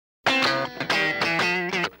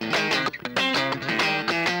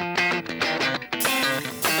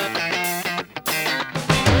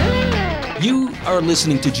are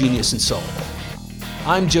listening to Genius and Soul.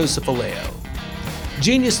 I'm Joseph Aleo.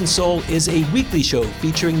 Genius and Soul is a weekly show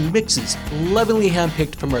featuring mixes lovingly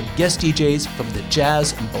handpicked from our guest DJs from the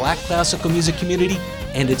jazz and black classical music community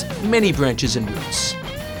and its many branches and roots.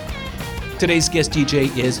 Today's guest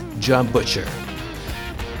DJ is Jon Butcher.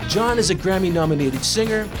 Jon is a Grammy-nominated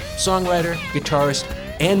singer, songwriter, guitarist,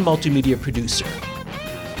 and multimedia producer.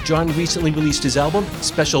 Jon recently released his album,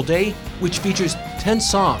 Special Day, which features 10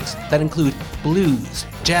 songs that include blues,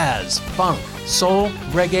 jazz, funk, soul,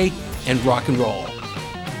 reggae, and rock and roll.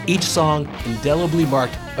 Each song indelibly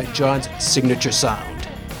marked by Jon's signature sound.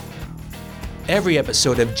 Every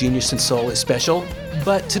episode of Genius and Soul is special,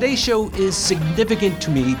 but today's show is significant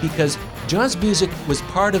to me because Jon's music was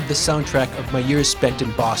part of the soundtrack of my years spent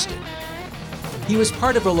in Boston. He was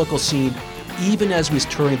part of our local scene even as we was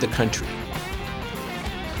touring the country.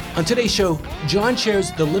 On today's show, Jon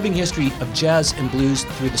shares the living history of jazz and blues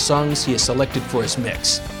through the songs he has selected for his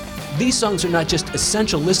mix. These songs are not just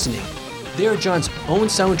essential listening, they are Jon's own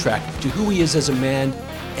soundtrack to who he is as a man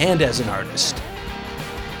and as an artist.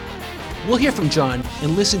 We'll hear from Jon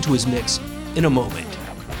and listen to his mix in a moment.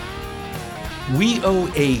 We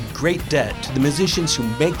owe a great debt to the musicians who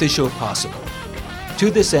make the show possible.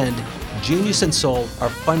 To this end, Genius and Soul are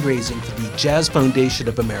fundraising for the Jazz Foundation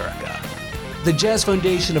of America. The Jazz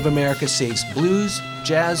Foundation of America saves blues,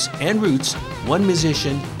 jazz, and roots one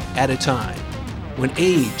musician at a time. When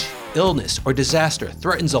age, illness, or disaster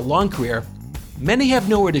threatens a long career, many have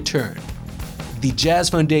nowhere to turn. The Jazz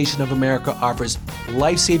Foundation of America offers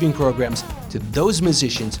life-saving programs to those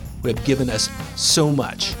musicians who have given us so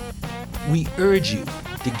much. We urge you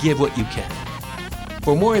to give what you can.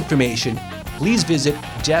 For more information, please visit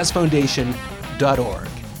jazzfoundation.org.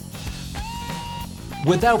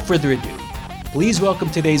 Without further ado, please welcome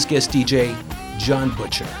today's guest DJ, Jon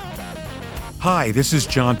Butcher. Hi, this is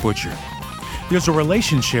Jon Butcher. There's a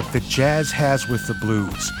relationship that jazz has with the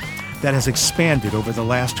blues that has expanded over the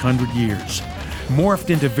last 100 years, morphed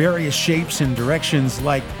into various shapes and directions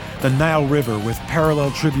like the Nile River with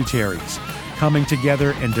parallel tributaries, coming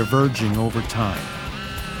together and diverging over time.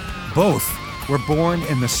 Both were born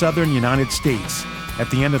in the southern United States at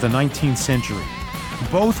the end of the 19th century.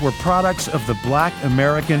 Both were products of the Black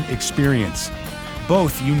American experience.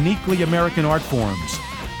 Both uniquely American art forms,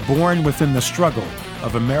 born within the struggle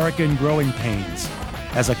of American growing pains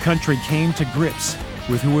as a country came to grips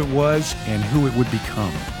with who it was and who it would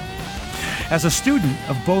become. As a student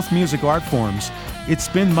of both music art forms, it's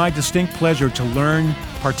been my distinct pleasure to learn,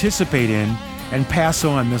 participate in, and pass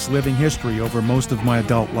on this living history over most of my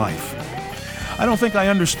adult life. I don't think I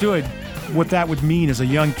understood what that would mean as a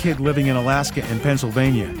young kid living in Alaska and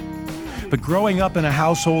Pennsylvania. But growing up in a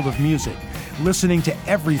household of music, listening to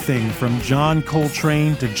everything from John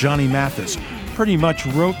Coltrane to Johnny Mathis, pretty much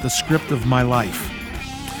wrote the script of my life.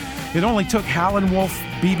 It only took Howlin' Wolf,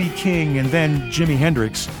 B.B. King, and then Jimi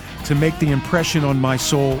Hendrix to make the impression on my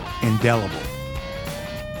soul indelible.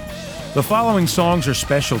 The following songs are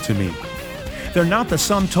special to me. They're not the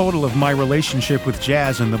sum total of my relationship with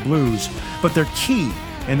jazz and the blues, but they're key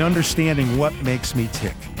in understanding what makes me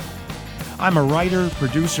tick. I'm a writer,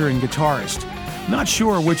 producer, and guitarist. Not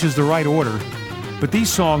sure which is the right order, but these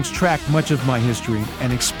songs track much of my history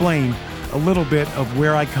and explain a little bit of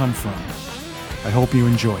where I come from. I hope you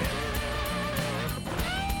enjoy it.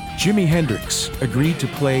 Jimi Hendrix agreed to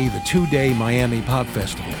play the two-day Miami Pop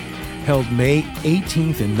Festival, held May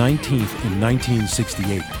 18th and 19th in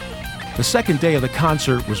 1968. The second day of the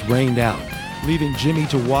concert was rained out, leaving Jimmy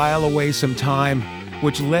to while away some time,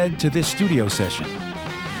 which led to this studio session.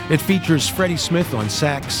 It features Freddie Smith on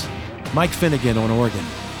sax, Mike Finnegan on organ,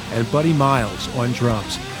 and Buddy Miles on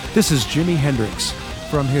drums. This is Jimi Hendrix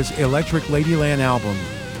from his Electric Ladyland album,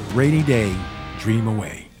 Rainy Day, Dream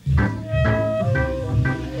Away.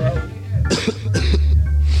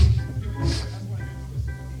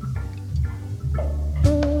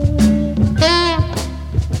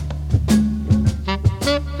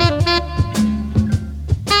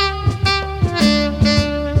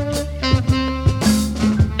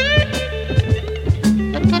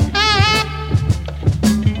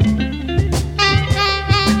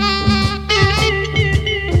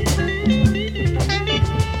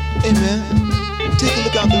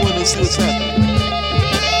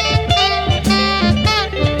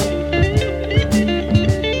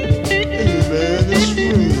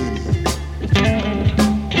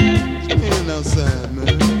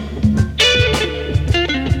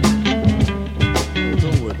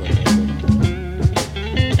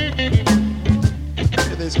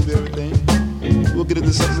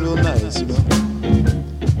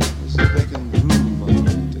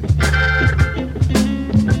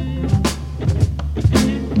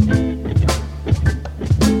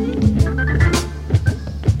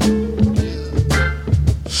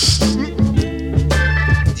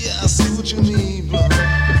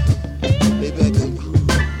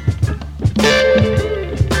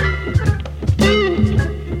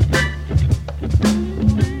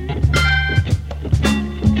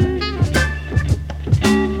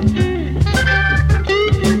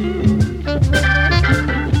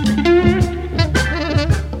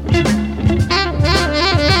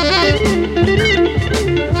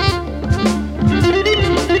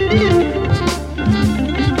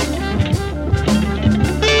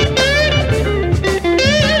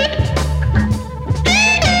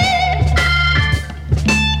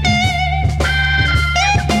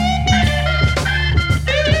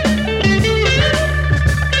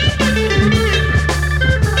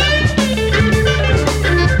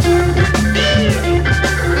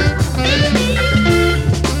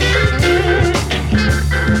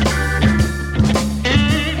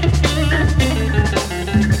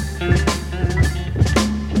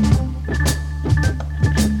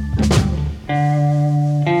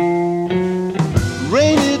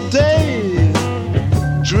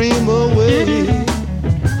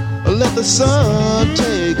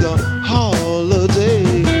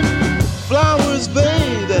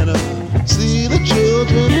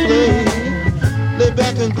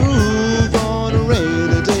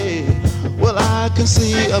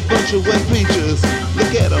 see a bunch of wet preachers.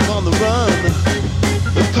 Look at them on the run.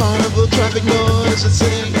 The carnival traffic noise, it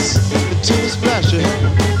sings to a splashing.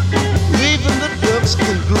 Even the ducks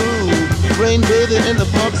can groove, rain bathing in the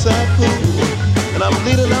parkside pool. And I'm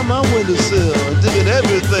leaning out my windowsill, digging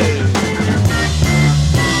everything.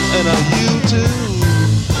 And are you too?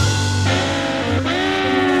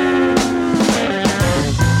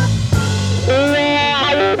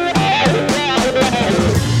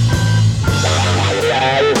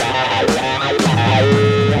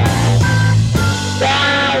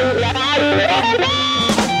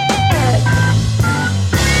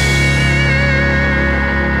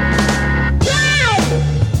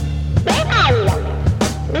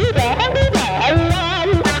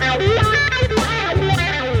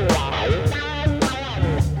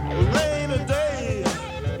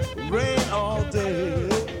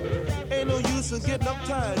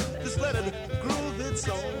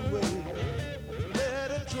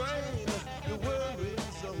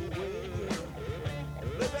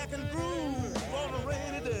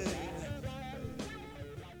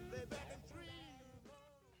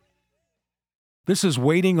 This is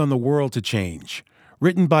Waiting on the World to Change,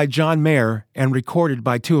 written by John Mayer and recorded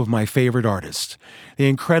by two of my favorite artists, the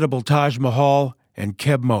incredible Taj Mahal and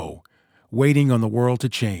Keb Mo, Waiting on the World to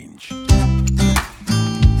Change. Me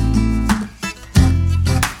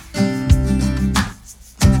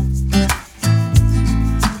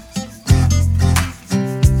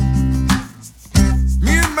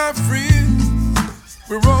and my friends,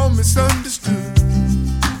 we're all misunderstood.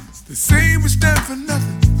 They say we stand for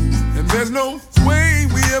nothing, and there's no way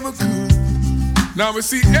we ever could. Now we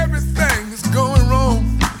see everything that's going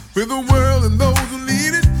wrong with the world and those who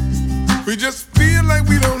lead it. We just feel like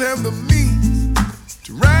we don't have the means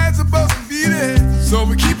to rise above and beat it. So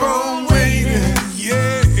we keep on waiting,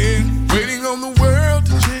 yeah, waiting on the world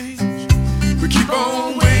to change. We keep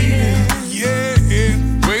on waiting, yeah,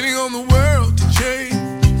 waiting on the world to change.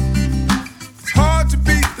 It's hard to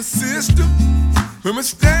beat the system when we're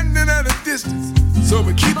standing at a distance. So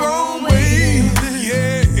we keep on waiting,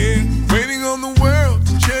 yeah, waiting on the world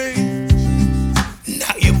to change.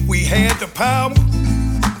 Now if we had the power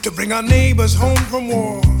to bring our neighbors home from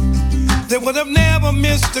war, they would have never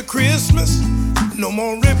missed a Christmas, no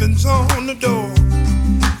more ribbons on the door.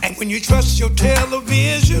 And when you trust your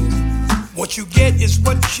television, what you get is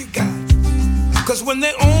what you got. Cause when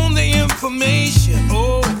they own the information,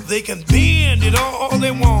 oh, they can bend it all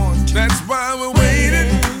they want. That's why we're waiting,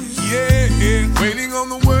 yeah, waiting on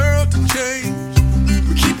the world to change.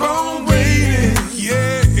 We keep on waiting,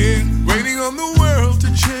 yeah, waiting on the world to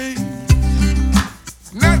change.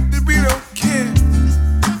 Not that we don't care,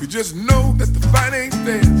 we just know that the fight ain't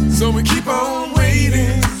fair. So we keep on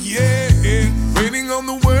waiting, yeah, waiting on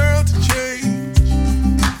the world to change.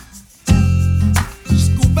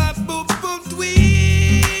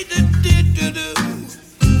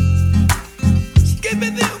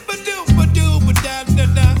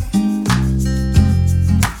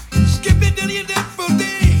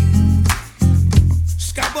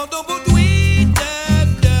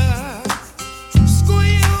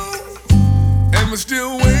 And we're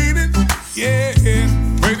still waiting, yeah,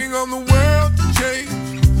 waiting on the world to change.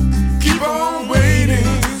 Keep on waiting,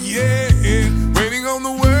 yeah, waiting on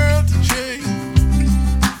the world to change.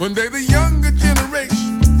 One day the younger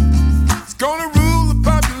generation is gonna rule the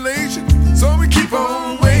population. So we keep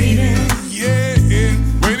on waiting, yeah,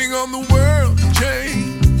 waiting on the world to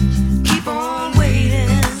change. Keep on waiting,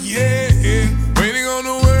 yeah, waiting on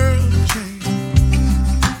the world to change.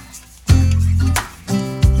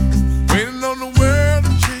 Waiting on the world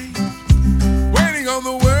to change. Waiting on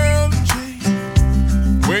the world to change.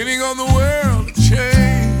 Waiting on the world to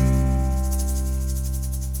change.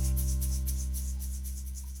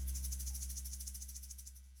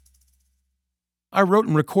 I wrote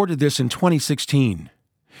and recorded this in 2016.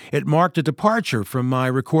 It marked a departure from my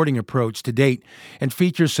recording approach to date and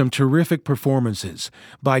features some terrific performances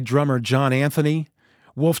by drummer John Anthony,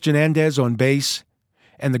 Wolf Janendez on bass,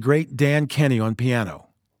 and the great Dan Kenny on piano.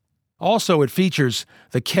 Also, it features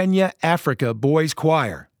the Kenya Africa Boys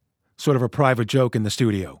Choir, sort of a private joke in the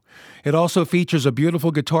studio. It also features a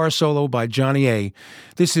beautiful guitar solo by Johnny A.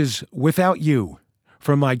 This is Without You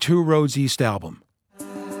from my Two Roads East album.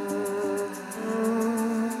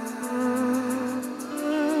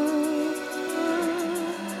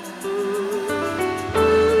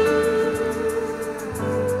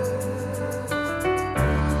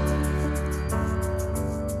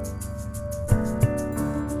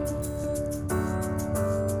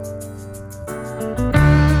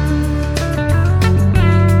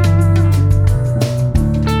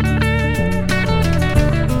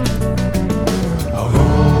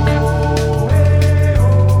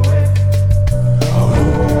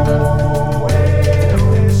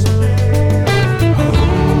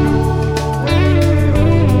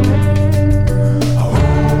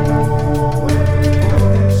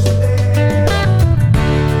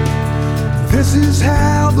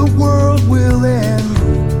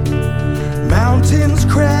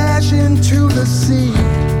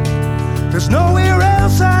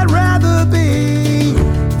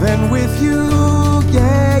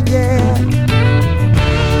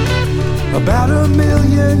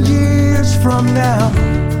 from now,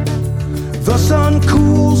 the sun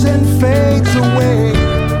cools and fades away.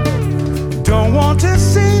 Don't want to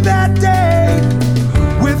see that day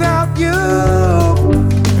without you,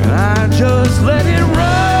 and I just let it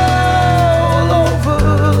roll over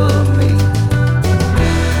me.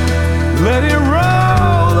 Let it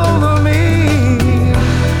roll over me.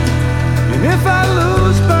 And if I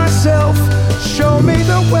lose myself, show me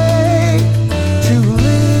the way to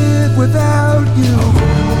live without you.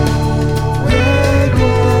 Yeah,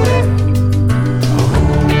 yeah.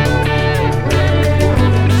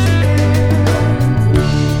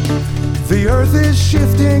 The earth is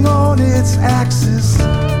shifting on its axis.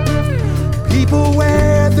 People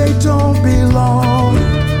where they don't belong,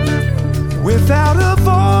 without a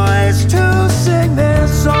voice to sing their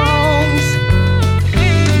songs.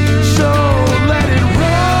 So let it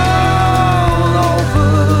roll over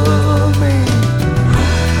me.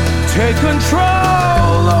 Take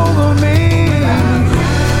control over me.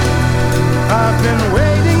 I've been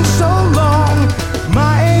waiting so long.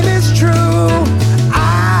 My aim is true.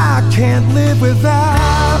 I can't live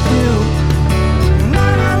without you.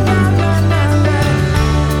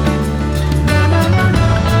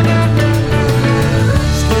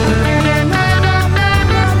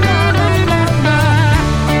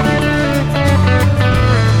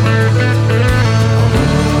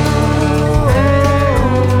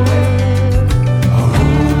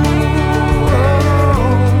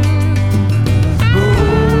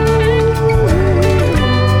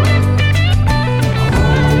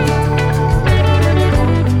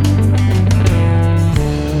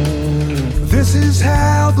 This is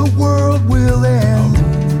how the world will end.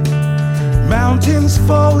 Mountains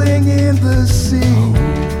falling in the sea.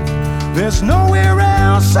 There's nowhere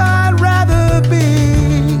else I'd rather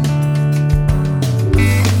be.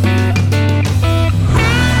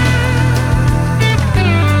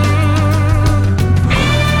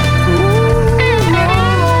 Ooh,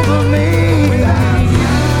 roll over me.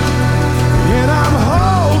 And I'm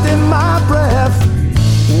holding my breath.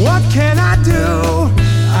 What can I do?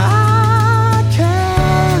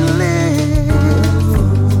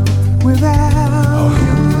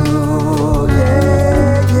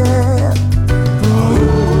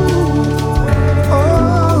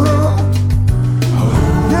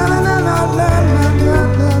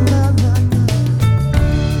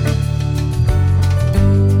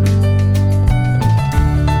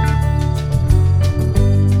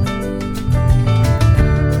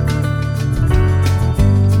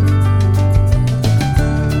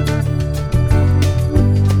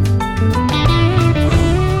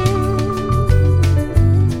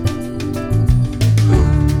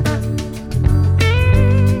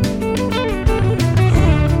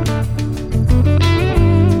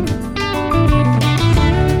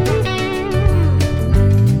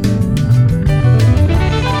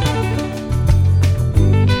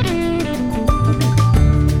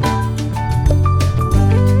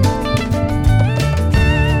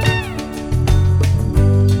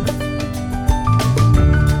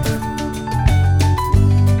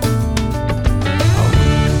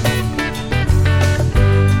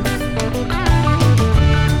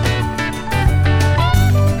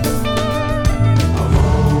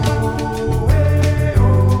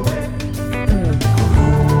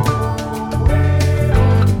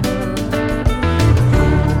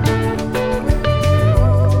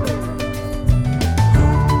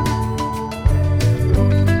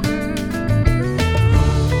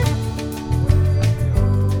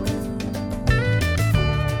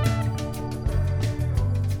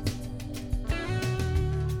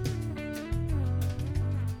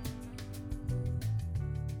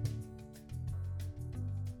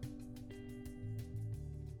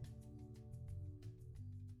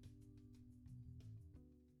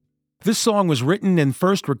 This song was written and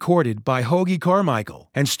first recorded by Hoagy Carmichael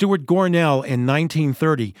and Stuart Gornell in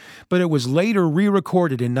 1930, but it was later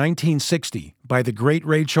re-recorded in 1960 by the great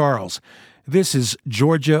Ray Charles. This is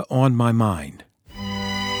Georgia on My Mind.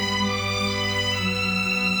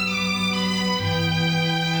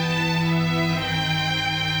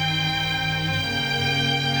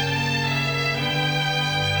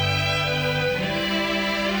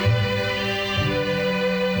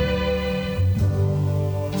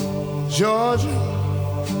 Georgia,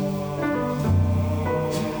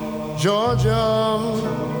 Georgia,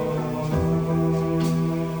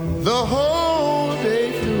 the whole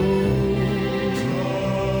day through,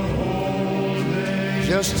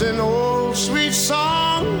 just an old sweet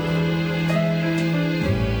song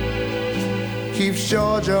keeps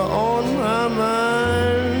Georgia on my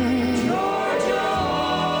mind. Georgia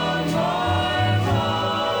on my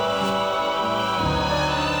mind.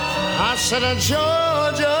 I said,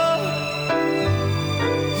 Georgia,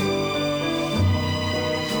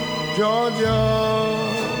 Georgia,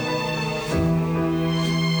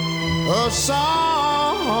 a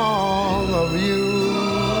song of you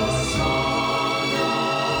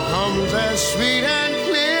comes as sweet and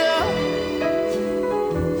clear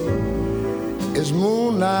as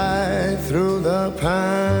moonlight through the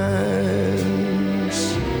pines.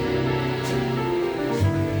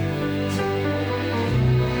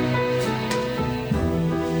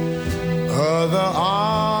 Other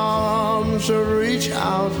arms reach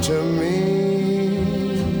out to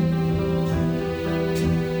me,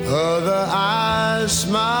 other eyes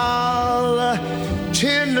smile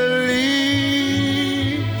tenderly.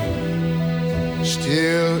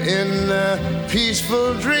 Still in the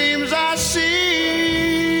peaceful dreams I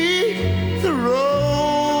see, the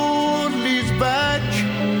road leads back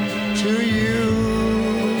to you.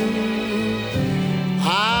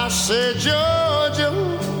 I said, Georgia,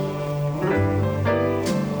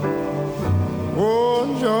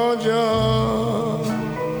 oh Georgia,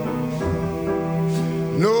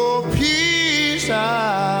 no peace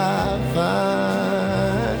I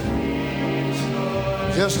find,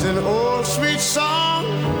 just an old sweet song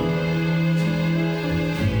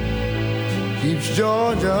keeps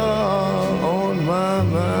Georgia on my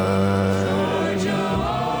mind. Georgia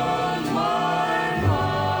on my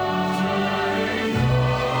mind.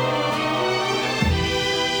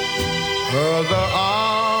 Other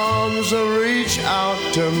arms reach out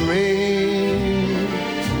to me,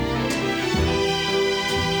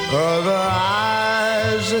 other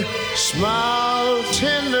eyes smile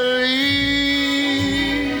tenderly.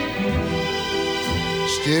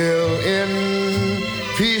 Still in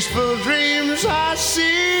peaceful dreams I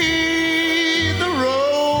see, the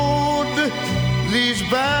road leads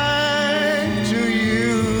back to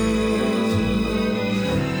you.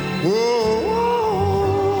 Whoa,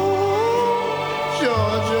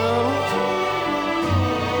 Georgia,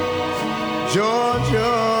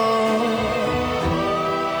 Georgia,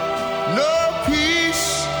 no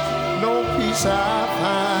peace I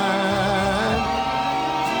find,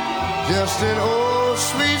 just an old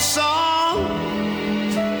sweet song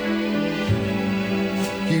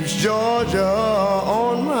keeps Georgia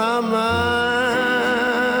on my mind.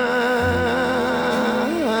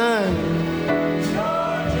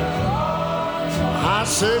 I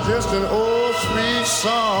said just an old sweet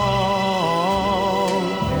song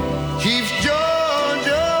keeps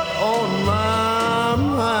Georgia on my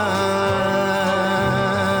mind.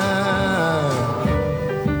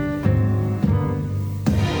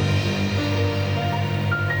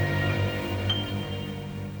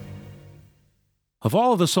 Of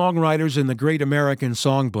all of the songwriters in the Great American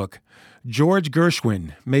Songbook, George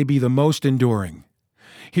Gershwin may be the most enduring.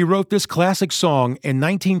 He wrote this classic song in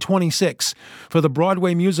 1926 for the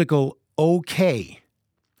Broadway musical OK.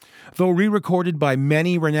 Though re-recorded by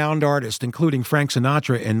many renowned artists, including Frank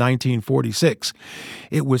Sinatra in 1946,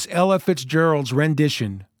 it was Ella Fitzgerald's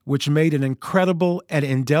rendition which made an incredible and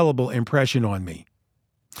indelible impression on me.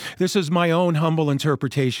 This is my own humble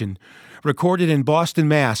interpretation, recorded in Boston,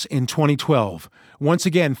 Mass. In 2012, once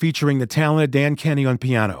again featuring the talented Dan Kenny on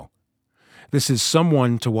piano. This is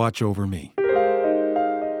Someone to Watch Over Me.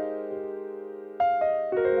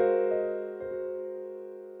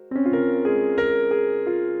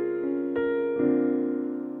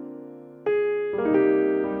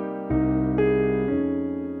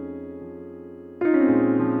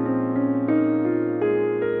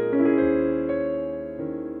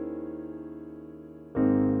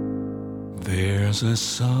 There's a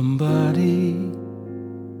somebody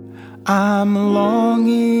I'm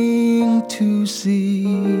longing to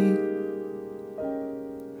see.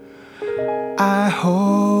 I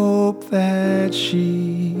hope that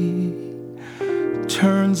she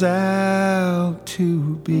turns out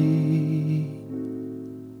to be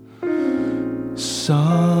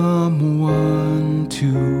someone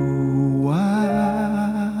to watch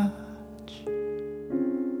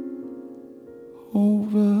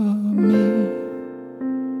over me.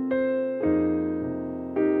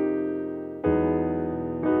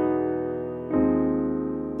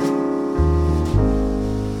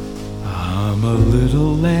 I'm a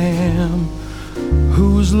little lamb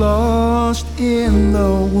who's lost in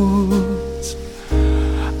the woods.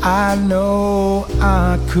 I know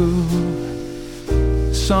I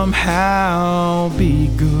could somehow be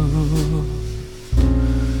good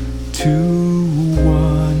to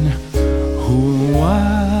one who'll watch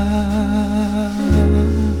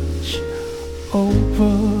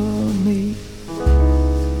over me.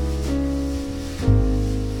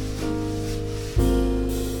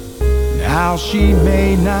 Now she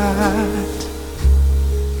may not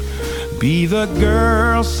be the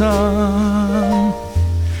girl some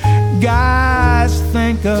guys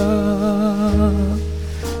think of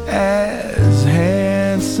as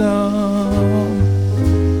handsome.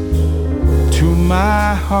 To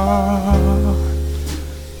my heart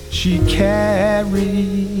she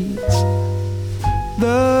carries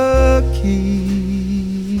the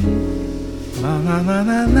key. La la la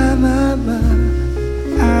la la la la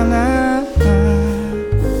la la.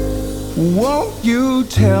 Won't you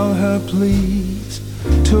tell her please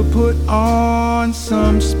to put on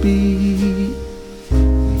some speed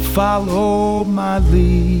and follow my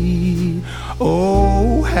lead?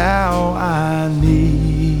 Oh, how I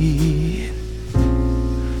need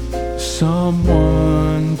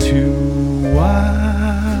someone to watch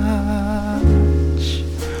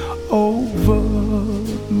over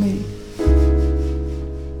me.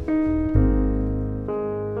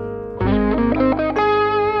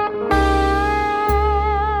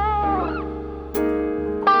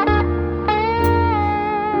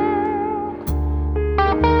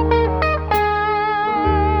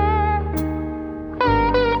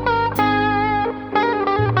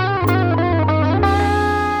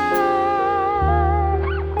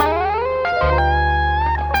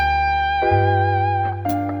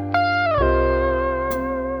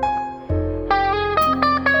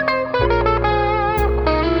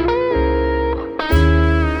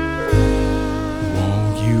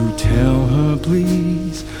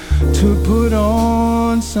 Please to put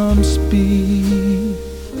on some speed,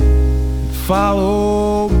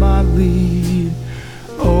 follow my lead.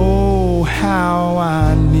 Oh, how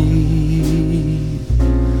I need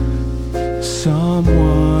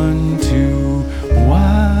someone to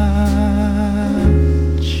watch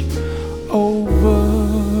over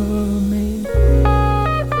me.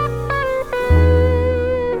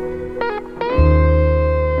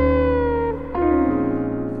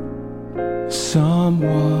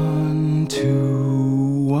 Someone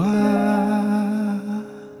to watch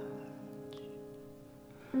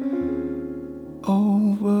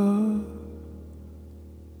over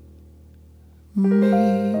me.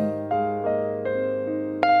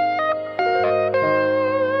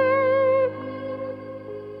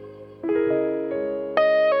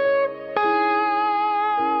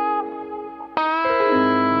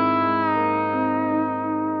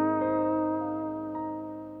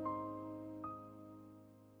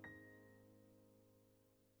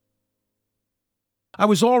 I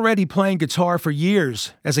was already playing guitar for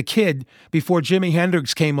years as a kid before Jimi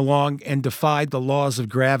Hendrix came along and defied the laws of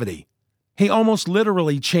gravity. He almost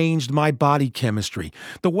literally changed my body chemistry,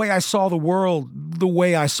 the way I saw the world, the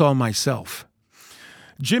way I saw myself.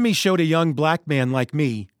 Jimi showed a young black man like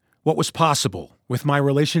me what was possible with my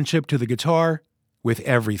relationship to the guitar, with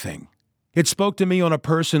everything. It spoke to me on a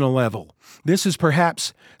personal level. This is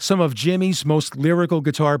perhaps some of Jimi's most lyrical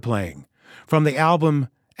guitar playing. From the album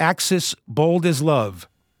Axis Bold as Love,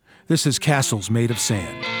 this is Castles Made of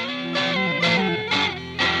Sand.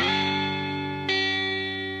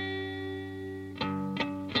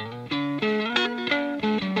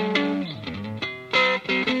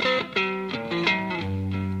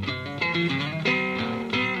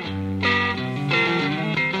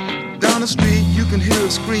 Down the street you can hear her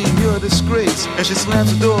scream, you're a disgrace. And she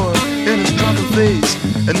slams the door in his drunken face.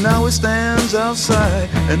 And now he stands outside,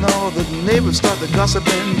 and all the neighbors start to gossip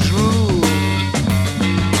and drool.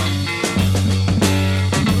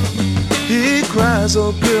 He cries,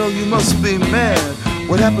 oh girl, you must be mad.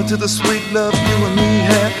 What happened to the sweet love you and me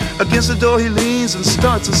had? Against the door he leans and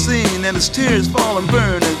starts a scene, and his tears fall and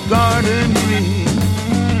burn a garden green.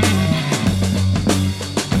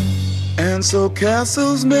 And so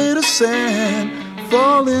castles made of sand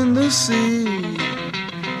fall in the sea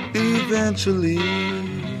eventually.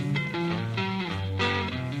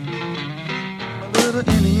 A little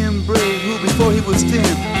Indian brave who before he was 10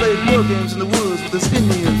 played war games in the woods with his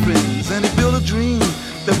Indian friends. And he built a dream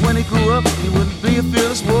that when he grew up he would be a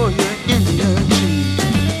fearless warrior, Indian chief.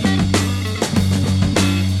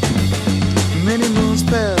 Many moons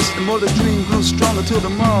passed and more the dream grew stronger till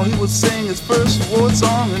tomorrow he would sing his first war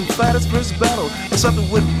song and fight his first battle. But something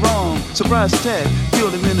went wrong, surprise attack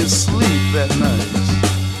killed him in his sleep that night.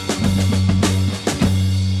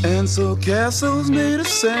 And so castles made of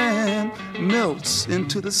sand melts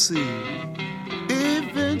into the sea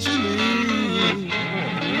eventually.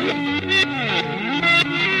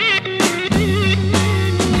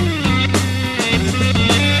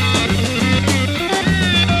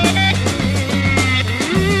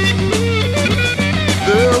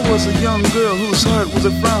 There was a young girl whose heart was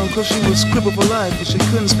a frown, 'cause she was crippled for life and she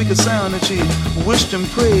couldn't speak a sound, and she wished and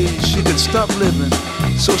prayed she could stop living,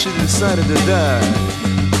 so she decided to die.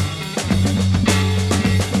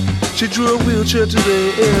 She drew a wheelchair to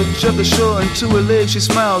the edge of the shore, and to her legs she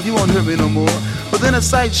smiled, you won't hurt me no more. But then a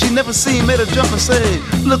sight she never seen made her jump and say,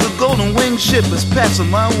 look, a golden winged ship is passing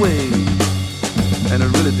my way. And it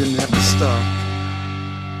really didn't have to stop.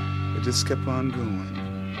 It just kept on going.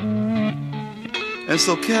 And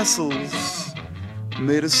so castles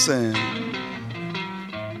made of sand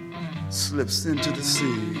slips into the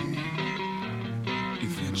sea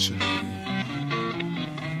eventually.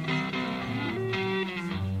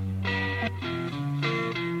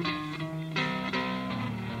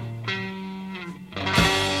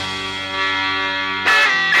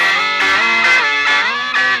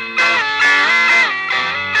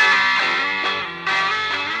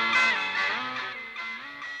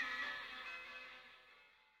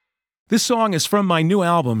 This song is from my new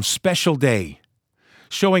album, Special Day,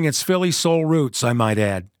 showing its Philly soul roots, I might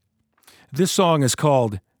add. This song is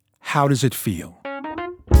called How Does It Feel?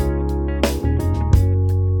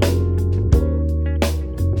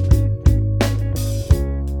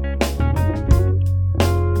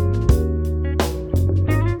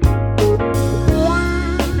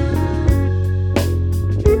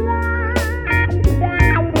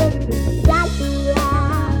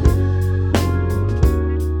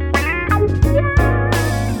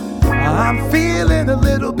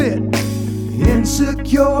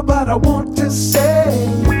 Insecure, but I want to say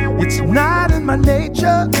it's not in my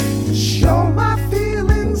nature to show my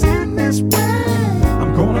feelings in this way.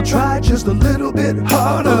 I'm gonna try just a little bit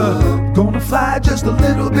harder, gonna fly just a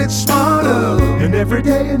little bit smarter, and every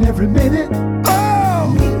day and every minute, oh,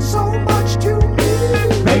 means so much to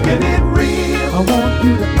me. Making it real, I want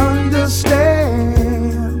you to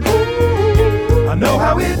understand. Ooh, I know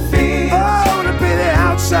how it feels, oh, to be the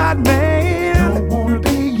outside man. Don't wanna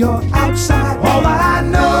be your outside. All I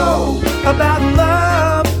know about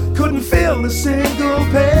love couldn't fill a single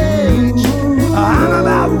page. I'm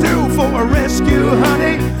about due for a rescue,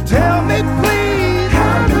 honey. Tell me please,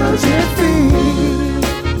 how does it feel?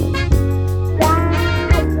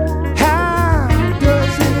 How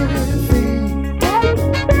does it feel?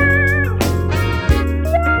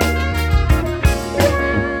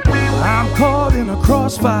 I'm caught in a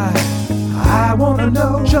crossfire. I wanna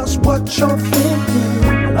know just what you're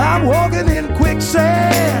thinking. I'm walking in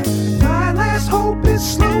quicksand. My last hope is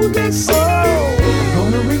slowly sinking.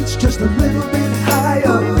 I'm gonna reach just a little bit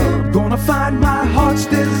higher. Gonna find my heart's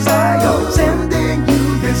desire. Sending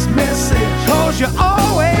you this message, 'cause you're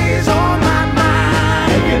always on my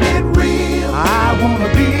mind. Making it real, I wanna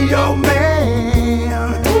be your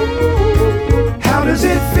man. Ooh, how does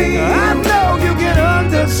it feel? I know you can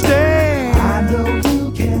understand. I know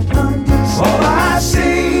you can understand. All I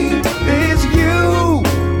see is you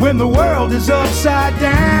when the world is upside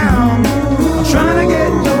down. I'm trying to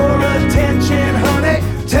get your attention, honey.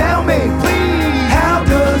 Tell me, please, how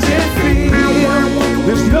does it feel?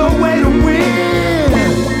 There's no way to win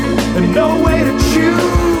and no way to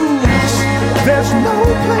choose. There's no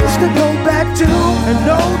place to go back to and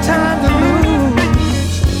no time to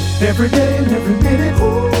lose. Every day and every minute, ooh,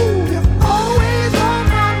 you're always on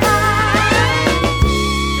my mind.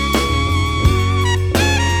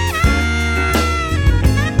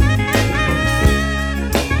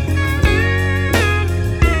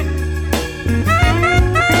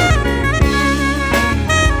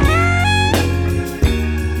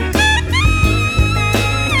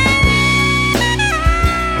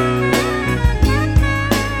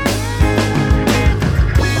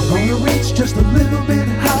 Just a little bit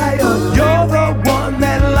higher. You're the one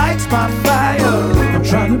that lights my fire. I'm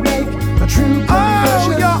trying to make a true conversion.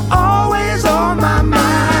 Oh, you're always on my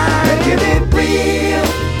mind. Making it real.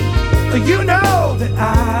 You know that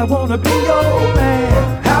I wanna be your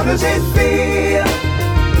man. How does it feel?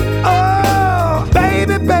 Oh,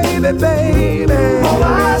 baby, baby, baby. All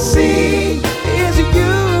I see is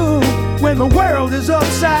you when the world is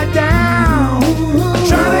upside down. I'm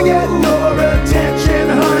trying to get your attention,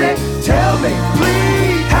 honey. Tell me,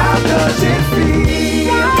 please, how does it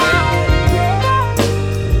feel?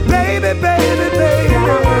 Baby, baby, baby,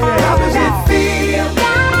 how does it feel?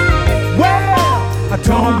 Well, I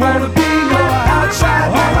don't wanna be your outside.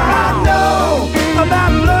 All I know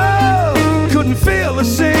about love couldn't fill a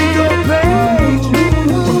single page.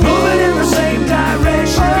 We're moving in the same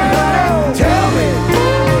direction. Tell me,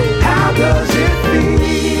 how does it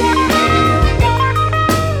feel?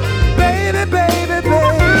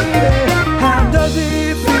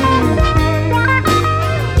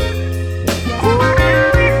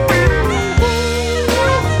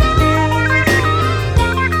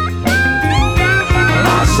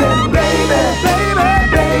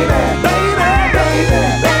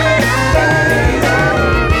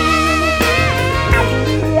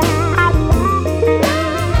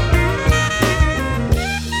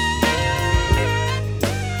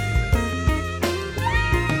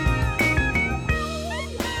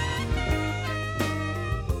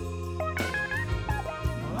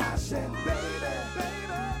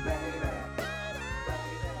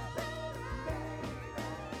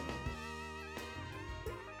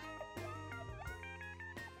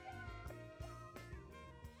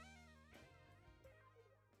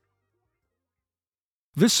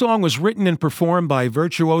 This song was written and performed by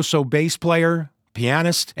virtuoso bass player,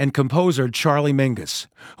 pianist, and composer Charlie Mingus,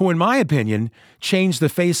 who, in my opinion, changed the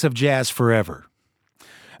face of jazz forever.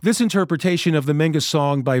 This interpretation of the Mingus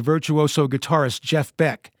song by virtuoso guitarist Jeff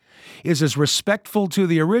Beck is as respectful to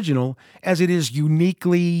the original as it is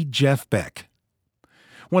uniquely Jeff Beck.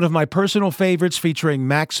 One of my personal favorites, featuring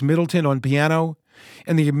Max Middleton on piano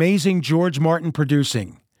and the amazing George Martin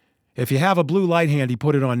producing. If you have a blue light handy,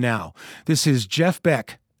 put it on now. This is Jeff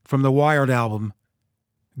Beck from the Wired album,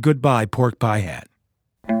 Goodbye Pork Pie Hat.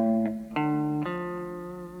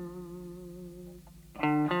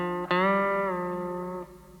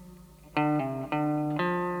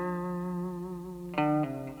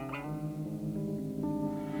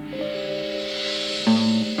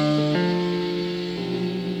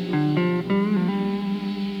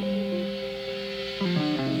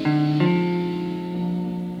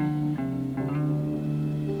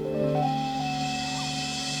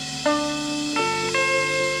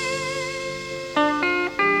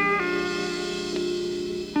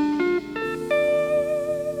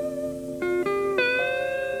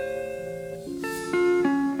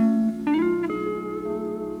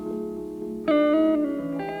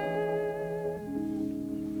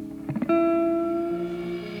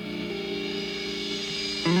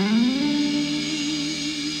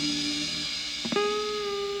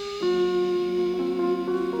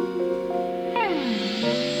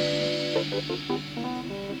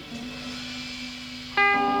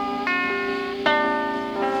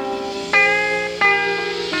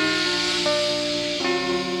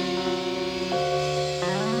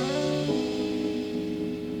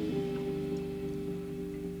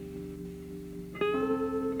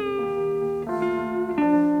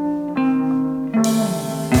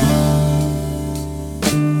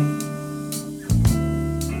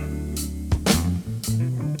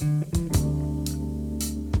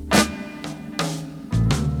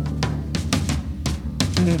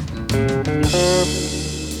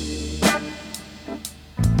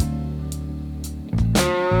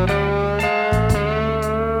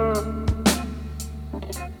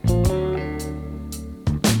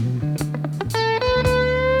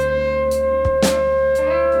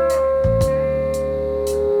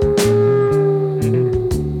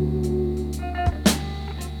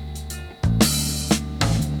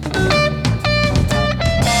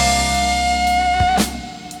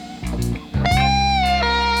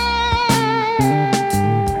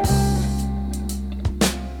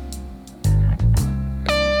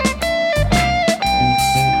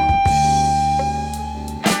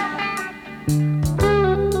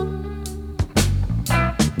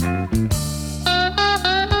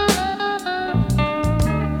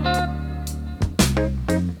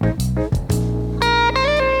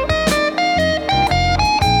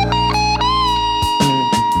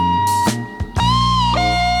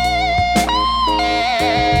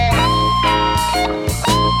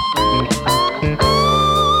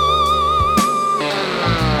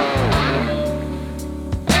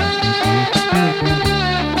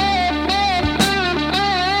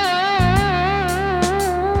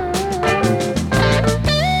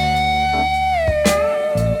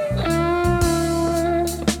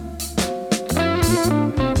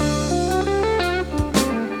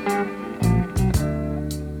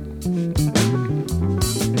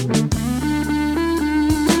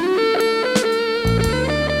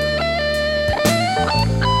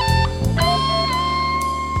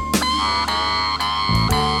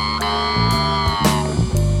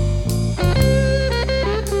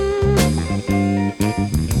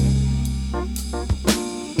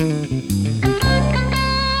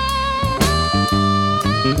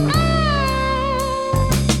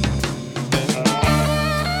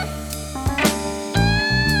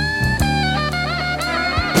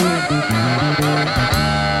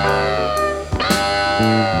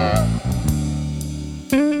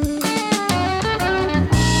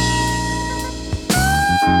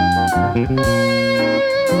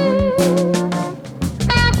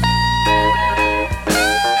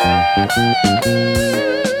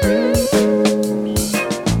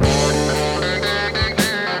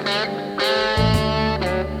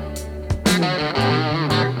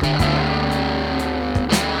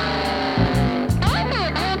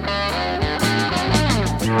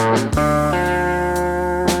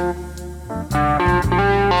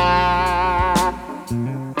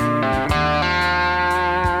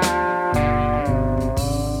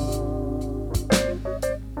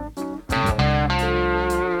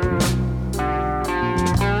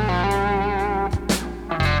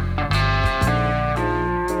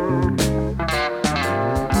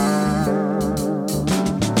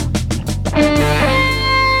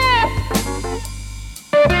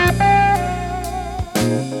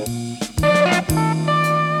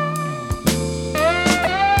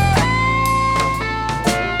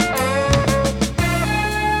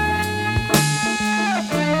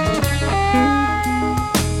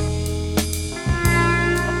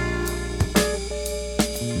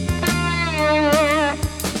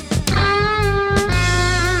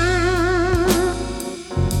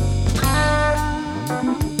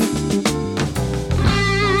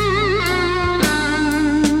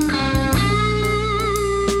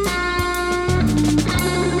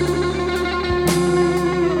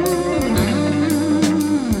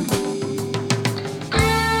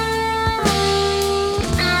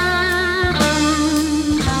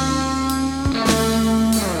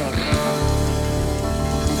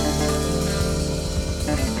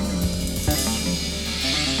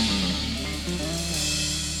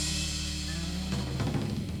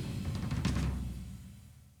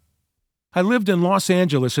 I lived in Los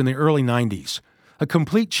Angeles in the early 90s, a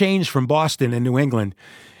complete change from Boston and New England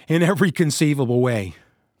in every conceivable way.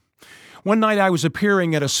 One night I was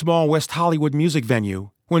appearing at a small West Hollywood music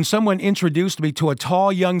venue when someone introduced me to a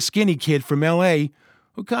tall, young, skinny kid from L.A.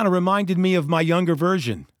 who kind of reminded me of my younger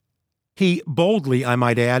version. He boldly, I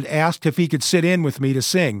might add, asked if he could sit in with me to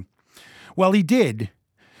sing. Well, he did,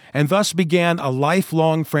 and thus began a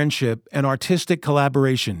lifelong friendship and artistic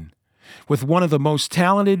collaboration with one of the most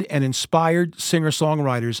talented and inspired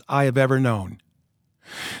singer-songwriters I have ever known.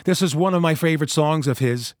 This is one of my favorite songs of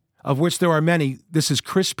his, of which there are many. This is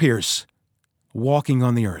Chris Pierce, Walking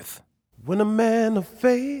on the Earth. When a man of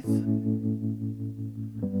faith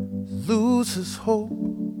loses hope,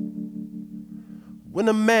 when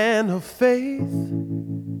a man of faith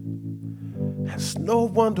has no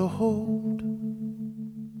one to hold,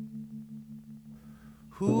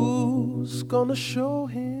 who's gonna show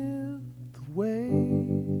him the way?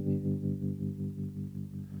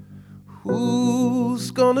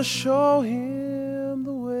 Who's gonna show him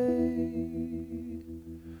the way?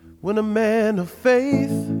 When a man of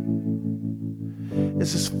faith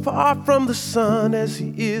is as far from the sun as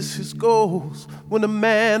he is his goals. When a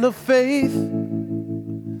man of faith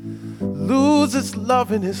loses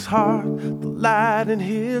love in his heart, the light in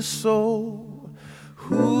his soul,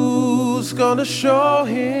 who's gonna show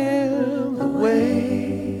him the way?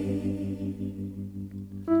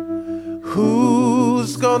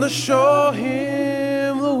 Who's gonna show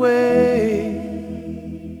him the way?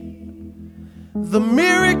 The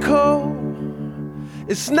miracle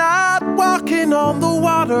is not walking on the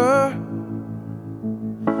water.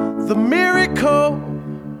 The miracle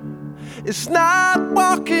is not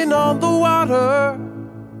walking on the water.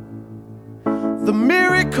 The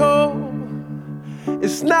miracle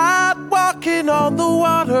is not walking on the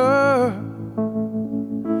water.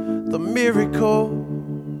 The miracle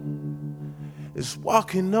is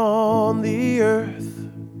walking on the earth.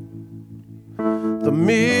 The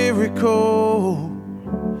miracle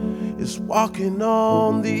is walking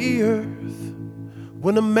on the earth.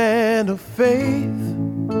 When a man of faith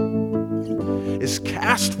is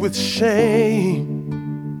cast with shame,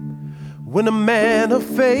 when a man of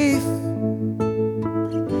faith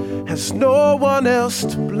has no one else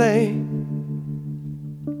to blame,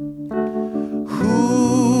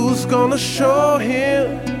 who's gonna show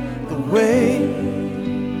him the way?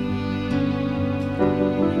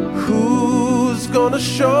 Who's gonna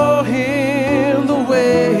show him the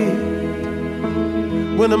way?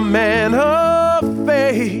 When a man of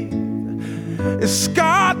faith is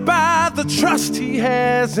scarred by the trust he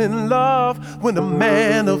has in love, when a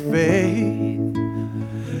man of faith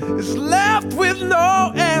is left with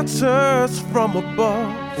no answers from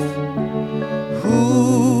above,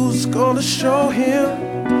 who's gonna show him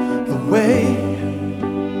the way?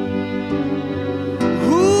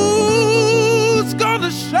 Who's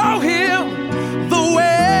gonna show him the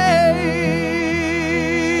way?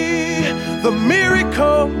 The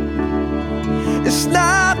miracle is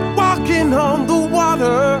not walking on the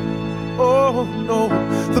water. Oh no,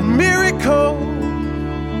 the miracle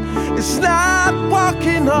is not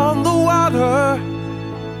walking on the water.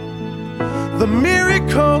 The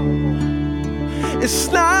miracle is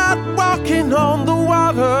not walking on the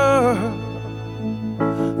water.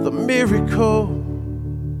 The miracle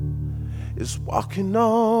is walking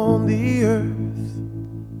on the earth.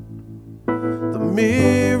 The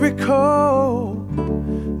miracle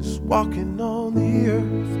is walking on the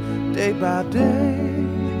earth. Day by day,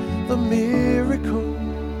 the miracle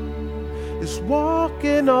is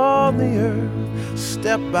walking on the earth.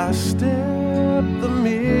 Step by step, the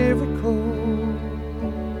miracle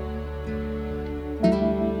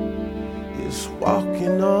is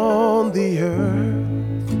walking on the earth.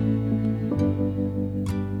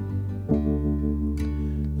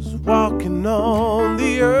 Is walking on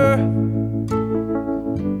the earth.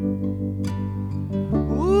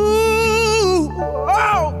 Ooh,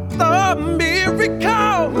 oh, the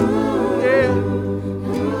miracle, yeah.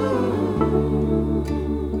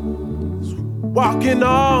 Is walking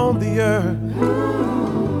on the earth.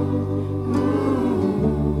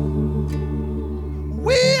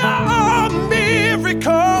 We are miracles,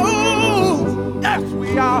 yes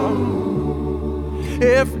we are.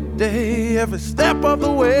 Every day, every step of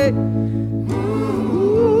the way. Ooh,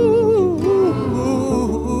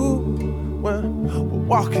 well, we're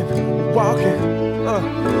walking,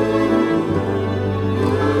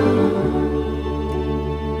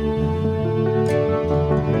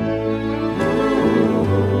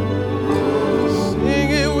 Sing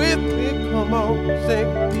it with me, come on, sing.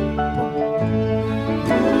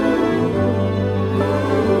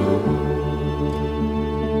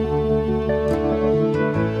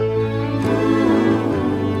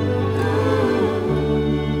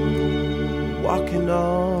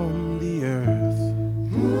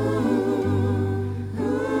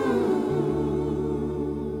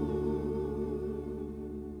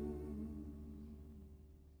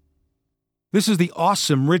 This is the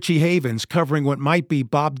awesome Richie Havens covering what might be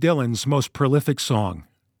Bob Dylan's most prolific song.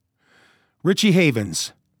 Richie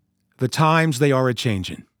Havens, The Times They Are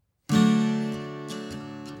A-Changin'.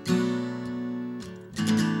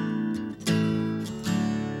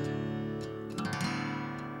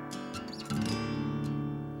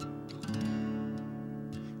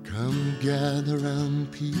 Come gather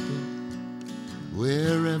round, people,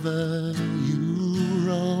 wherever you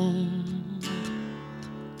roam,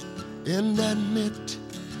 and admit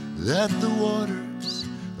that the waters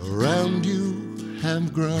around you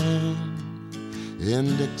have grown,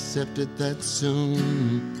 and accept it that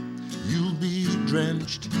soon you'll be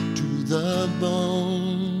drenched to the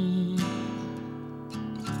bone.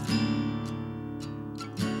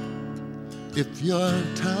 If your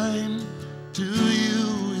time to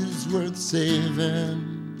you is worth saving,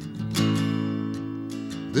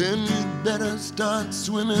 then you'd better start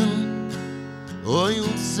swimming, or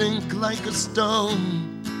you'll sink like a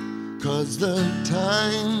stone, 'cause the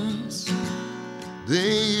times,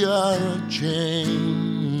 they are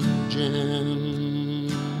a-changin'.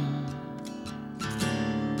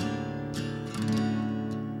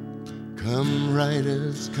 Come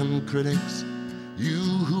writers, come critics, you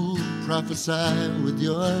who prophesy with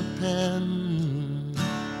your pen,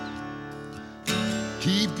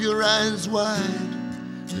 keep your eyes wide,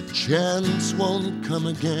 the chance won't come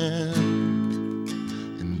again.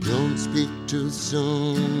 Don't speak too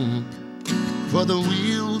soon, for the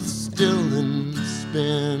wheel's still in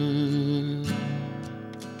spin.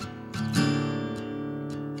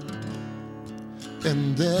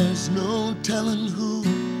 And there's no telling who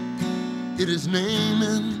it is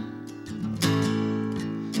naming,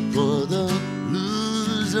 for the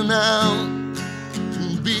loser now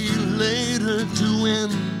will be later to win,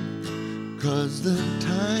 'cause the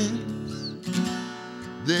times,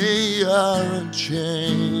 they are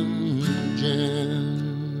a-changin'.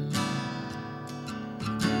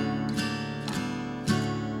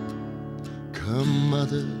 Come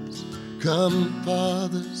mothers, come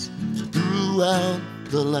fathers throughout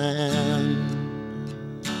the land,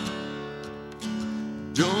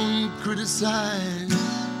 don't criticize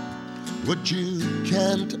what you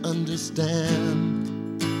can't understand.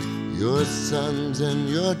 Your sons and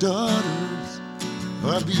your daughters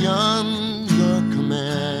are beyond your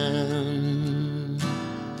command.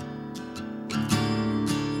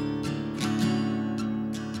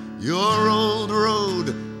 Your old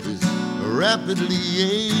road is rapidly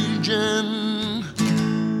aging,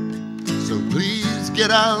 so please get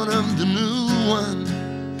out of the new one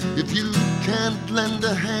if you can't lend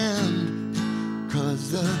a hand, 'cause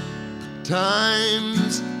the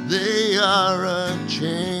times, they are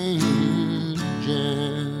a-changin'.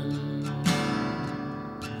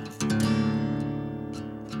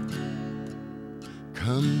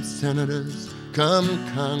 Come senators, come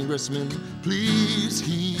congressmen, please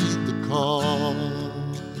heed the call.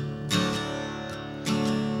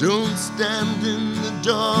 Don't stand in the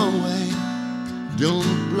doorway,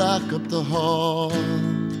 don't block up the hall,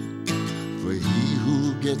 for he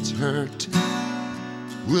who gets hurt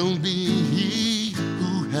will be he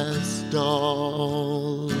who has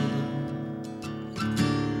stalled.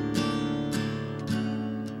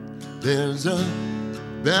 There's a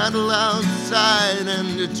battle outside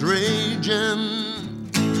and it's raging.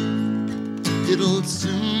 It'll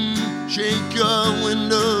soon shake your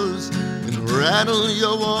windows and rattle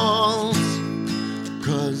your walls,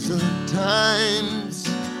 'cause the times,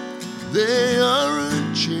 they are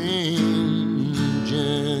a-changin'.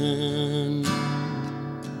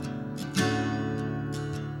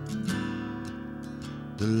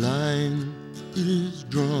 The line, it is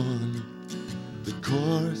drawn, the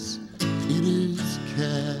course, it is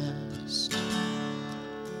cast.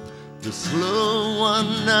 The slow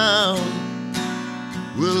one now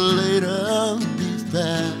will later be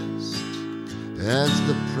fast, as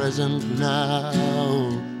the present now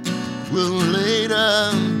will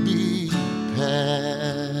later be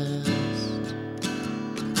past.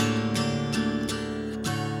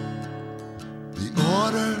 The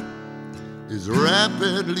order is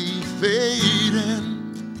rapidly fading,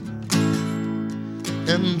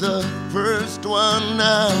 and the first one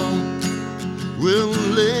now will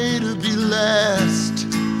later be last,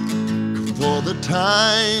 for the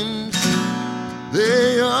times,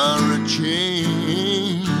 they are a-changin'.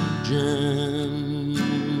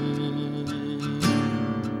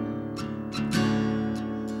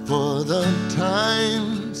 For the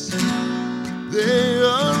times, they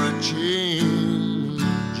are a-changin'.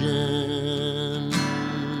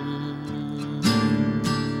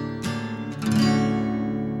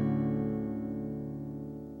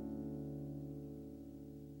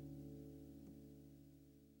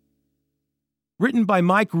 Written by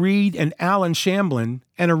Mike Reed and Alan Shamblin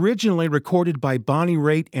and originally recorded by Bonnie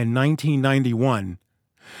Raitt in 1991,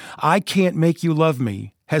 I Can't Make You Love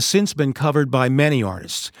Me has since been covered by many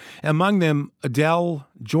artists, among them Adele,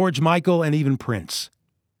 George Michael, and even Prince.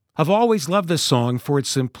 I've always loved this song for its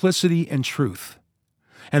simplicity and truth,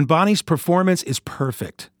 and Bonnie's performance is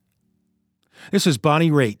perfect. This is Bonnie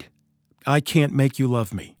Raitt, I Can't Make You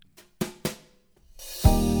Love Me.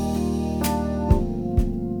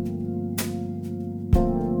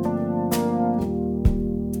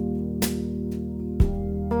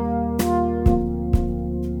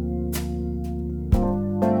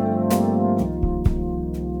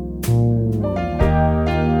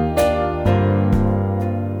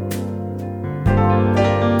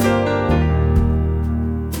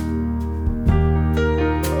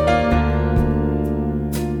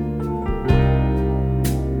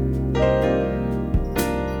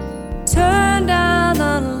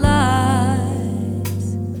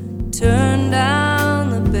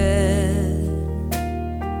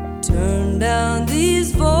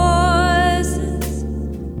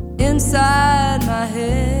 Inside my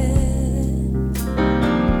head,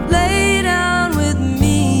 lay down with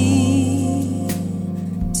me,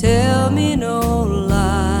 tell me no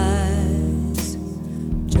lies,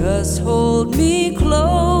 just hold me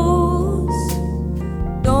close,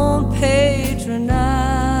 don't patronize,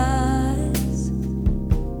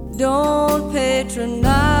 don't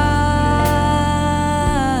patronize.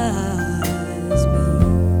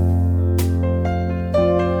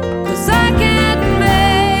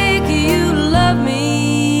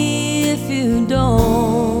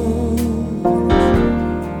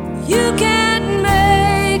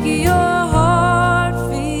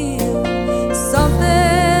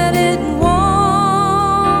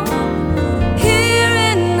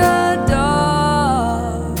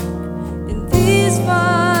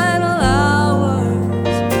 Final hours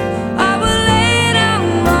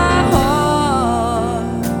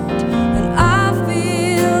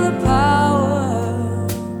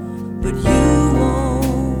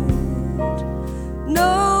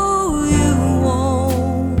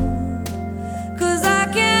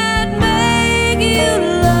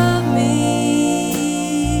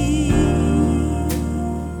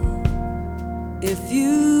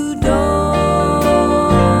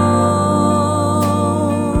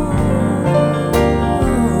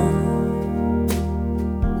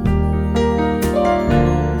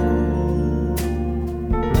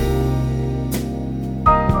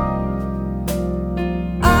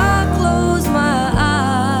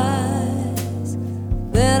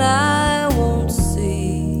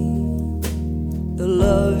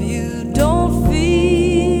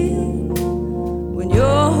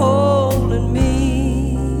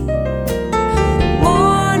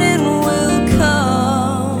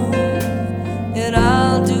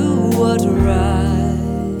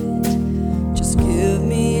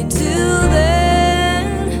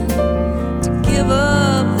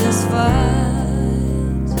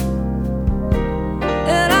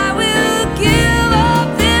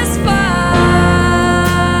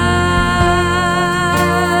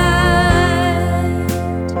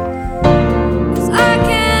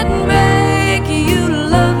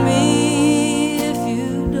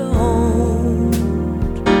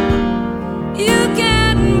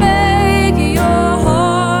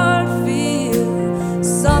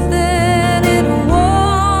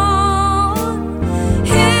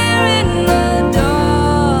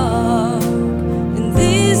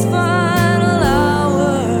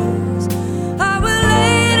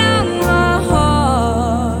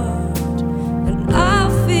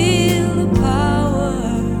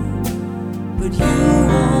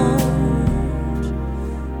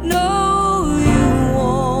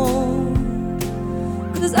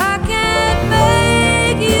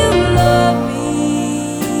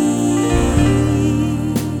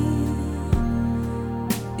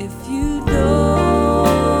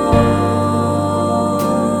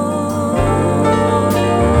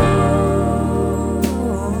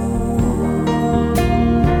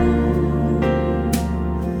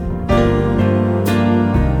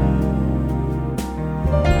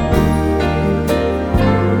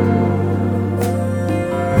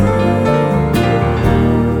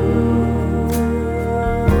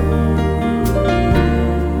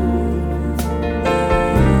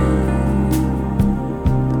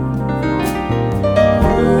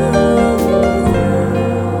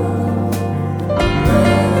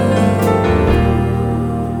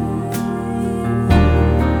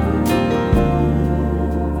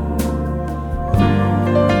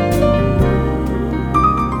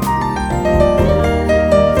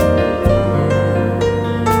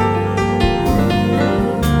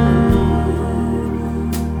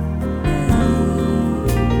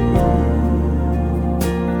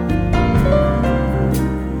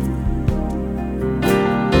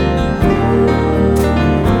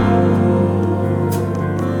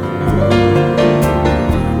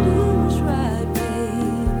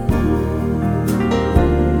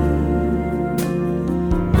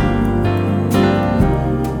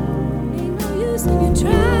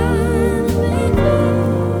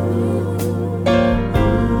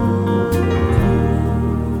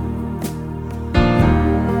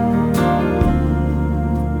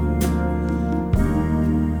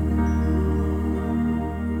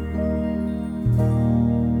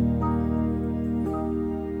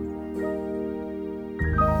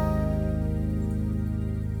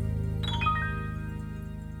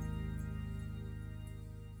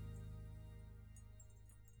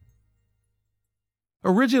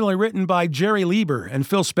Originally written by Jerry Lieber and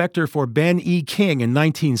Phil Spector for Ben E. King in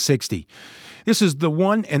 1960. This is the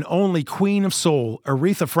one and only Queen of Soul,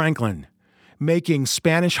 Aretha Franklin, making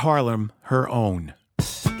Spanish Harlem her own.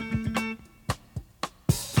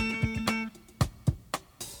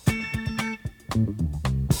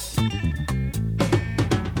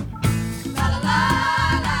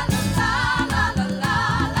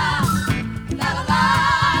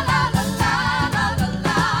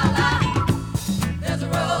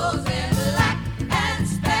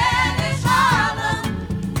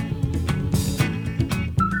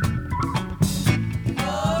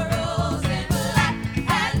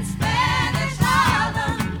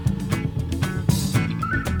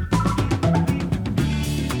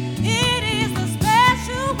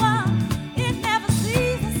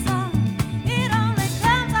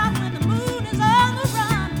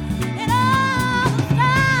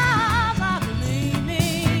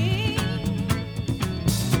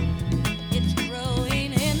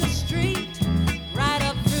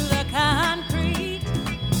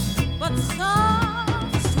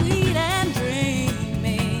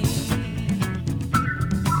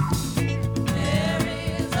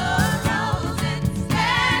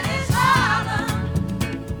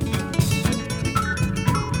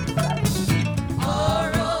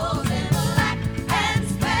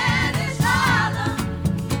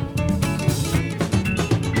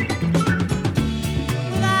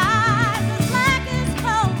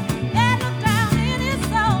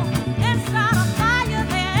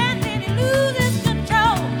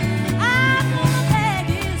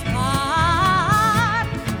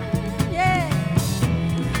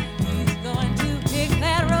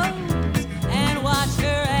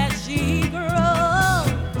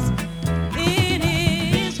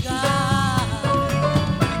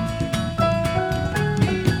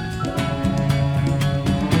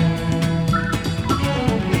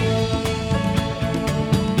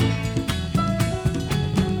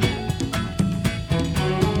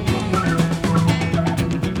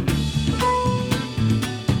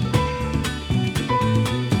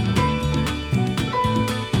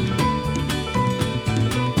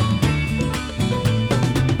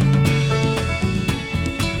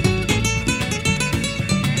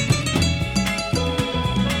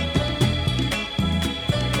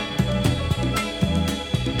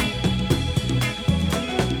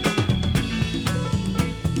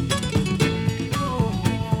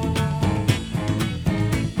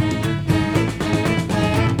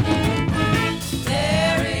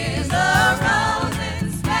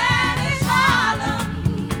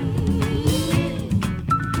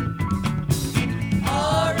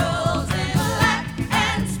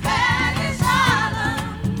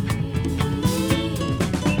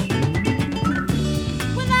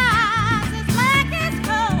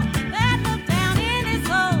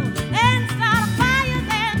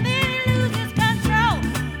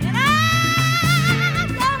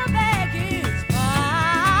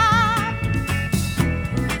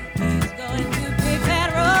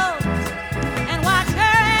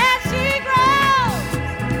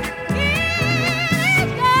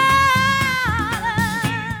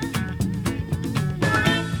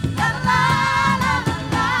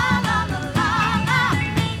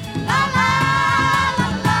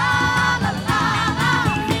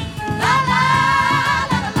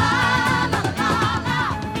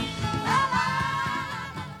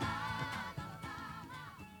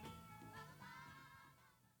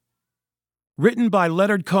 Written by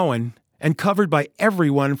Leonard Cohen and covered by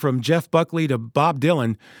everyone from Jeff Buckley to Bob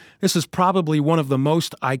Dylan, this is probably one of the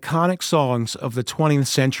most iconic songs of the 20th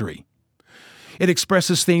century. It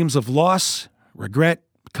expresses themes of loss, regret,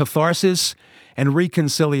 catharsis, and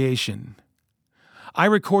reconciliation. I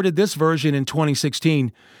recorded this version in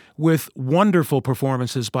 2016 with wonderful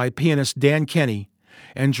performances by pianist Dan Kenny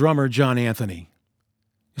and drummer John Anthony.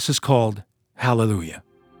 This is called Hallelujah.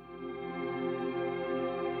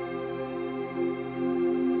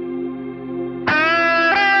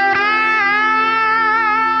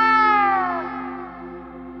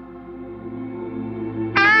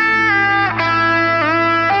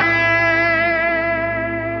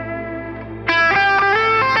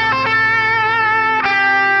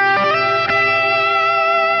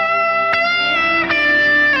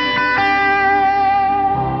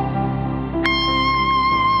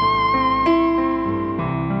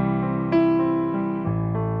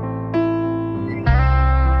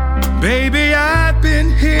 Baby, I've been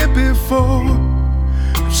here before.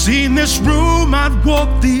 I've seen this room, I've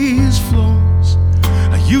walked these floors.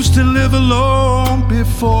 I used to live alone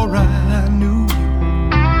before I knew you.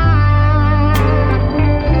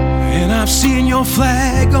 And I've seen your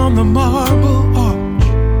flag on the marble arch.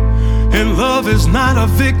 And love is not a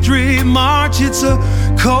victory march, it's a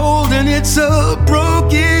cold and it's a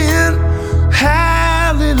broken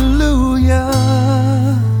hallelujah.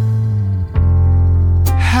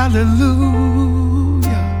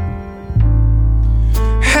 Hallelujah.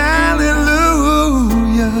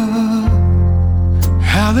 Hallelujah.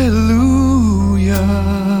 Hallelujah.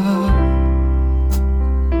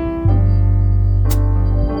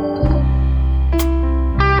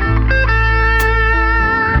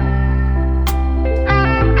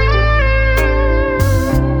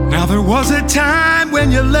 There was a time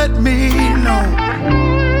when you let me know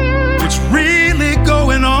it's really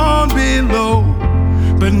going on below,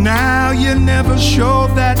 but now you never show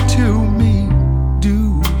that to me,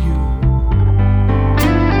 do you?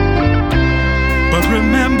 But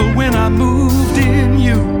remember when I moved in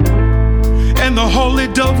you, and the holy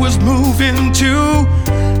dove was moving too,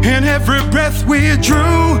 and every breath we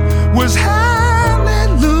drew was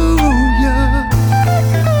hallelujah,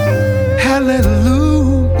 hallelujah.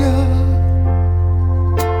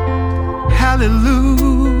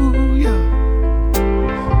 Hallelujah.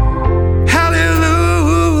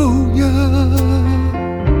 Hallelujah.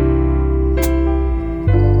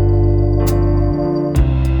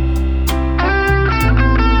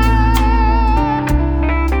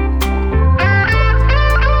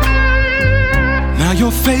 Now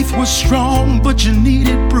your faith was strong, but you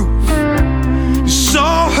needed proof. You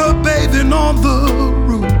saw her bathing on the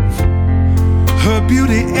roof. Her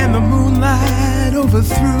beauty in the moonlight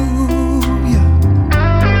overthrew.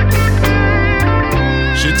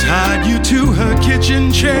 She tied you to her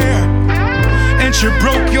kitchen chair, and she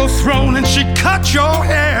broke your throne and she cut your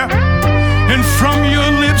hair, and from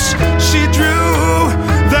your lips she drew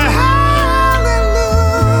the hallelujah,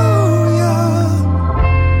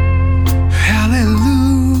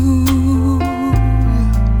 hallelujah,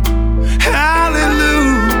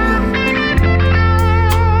 hallelujah,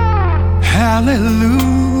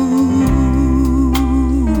 hallelujah.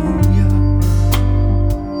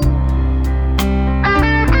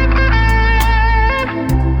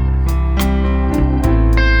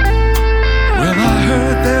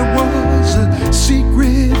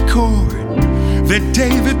 That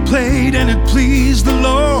David played and it pleased the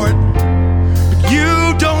Lord. But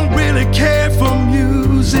you don't really care for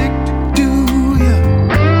music, do you?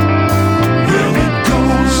 Well, it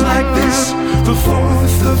goes like this: the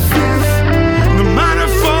fourth, the fifth, the minor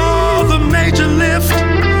fall, the major lift,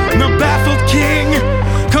 the baffled king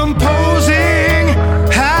composing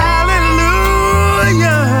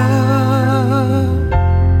hallelujah,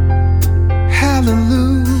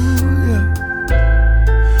 hallelujah.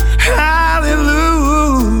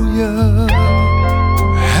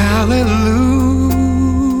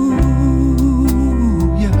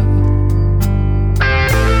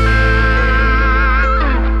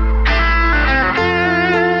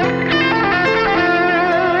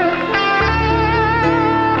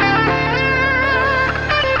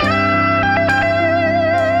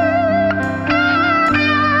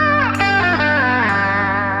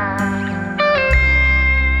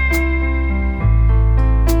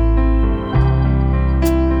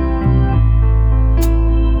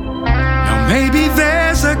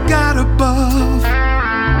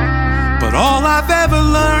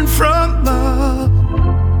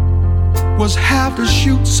 Was how to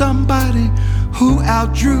shoot somebody who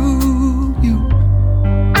outdrew you.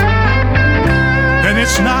 And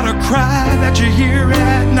it's not a cry that you hear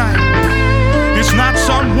at night. It's not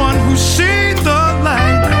someone who's seen the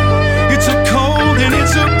light. It's a cold and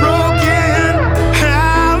it's a broken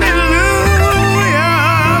hallelujah,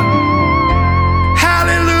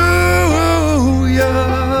 hallelujah,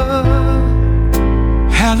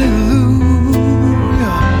 hallelujah.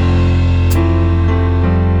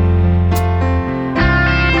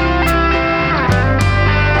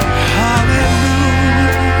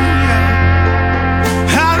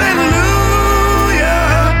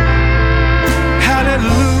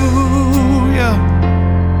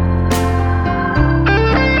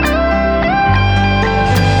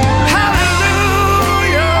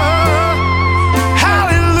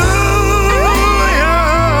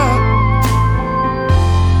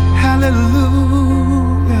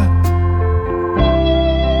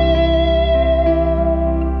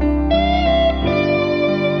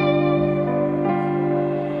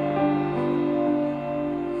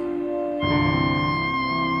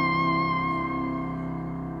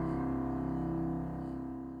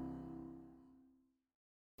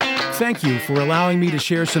 Thank you for allowing me to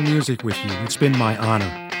share some music with you. It's been my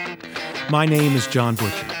honor. My name is Jon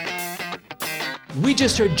Butcher. We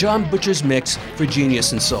just heard Jon Butcher's mix for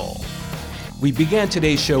Genius and Soul. We began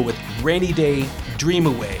today's show with Rainy Day, Dream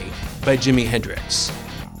Away by Jimi Hendrix.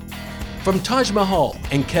 From Taj Mahal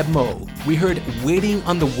and Keb Mo, we heard Waiting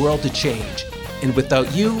on the World to Change, and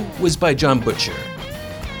Without You was by Jon Butcher.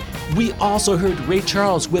 We also heard Ray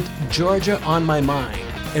Charles with Georgia on My Mind,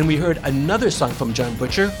 and we heard another song from Jon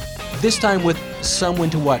Butcher, this time with Someone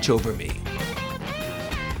to Watch Over Me.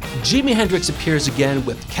 Jimi Hendrix appears again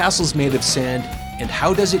with Castles Made of Sand, and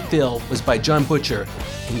How Does It Feel was by Jon Butcher,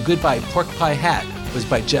 and Goodbye Pork Pie Hat was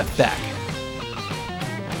by Jeff Beck.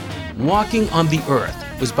 Walking on the Earth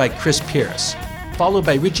was by Chris Pierce, followed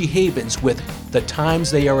by Richie Havens with The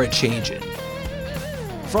Times They Are A-Changin'.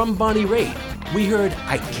 From Bonnie Raitt, we heard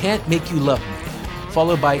I Can't Make You Love Me,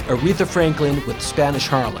 followed by Aretha Franklin with Spanish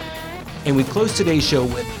Harlem. And we close today's show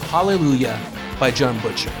with Hallelujah by Jon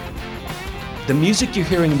Butcher. The music you're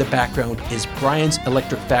hearing in the background is Brian's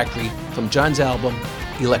Electric Factory from Jon's album,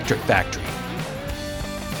 Electric Factory.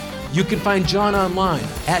 You can find Jon online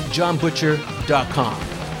at jonbutcher.com.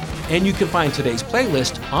 And you can find today's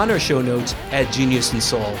playlist on our show notes at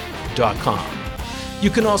geniusandsoul.com. You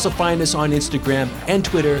can also find us on Instagram and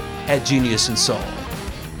Twitter at Genius and Soul.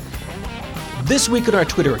 This week on our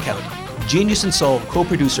Twitter account, Genius and Soul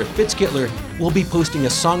co-producer Fitz Gittler will be posting a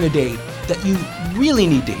song a day that you really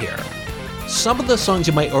need to hear. Some of the songs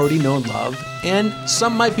you might already know and love, and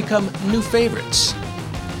some might become new favorites.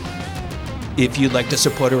 If you'd like to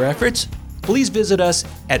support our efforts, please visit us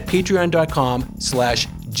at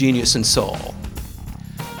patreon.com/Genius and Soul.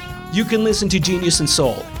 You can listen to Genius and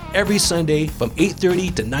Soul every Sunday from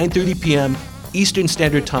 8:30 to 9:30 p.m. Eastern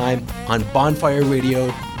Standard Time on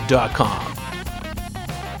bonfireradio.com.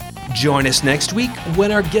 Join us next week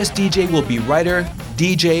when our guest DJ will be writer,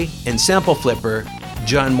 DJ, and sample flipper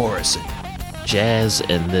John Morrison. Jazz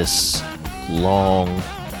and this long,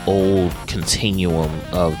 old continuum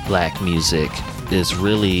of black music is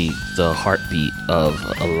really the heartbeat of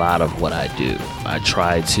a lot of what I do. I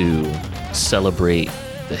try to celebrate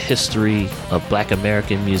the history of Black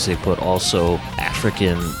American music, but also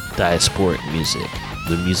African diasporic music,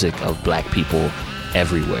 the music of Black people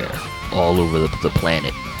everywhere, all over the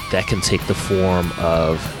planet. That can take the form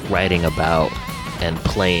of writing about and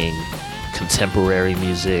playing contemporary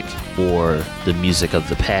music or the music of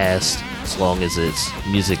the past, as long as it's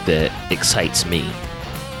music that excites me.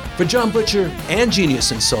 For Jon Butcher and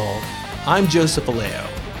Genius and Soul, I'm Joseph Aleo.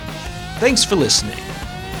 Thanks for listening.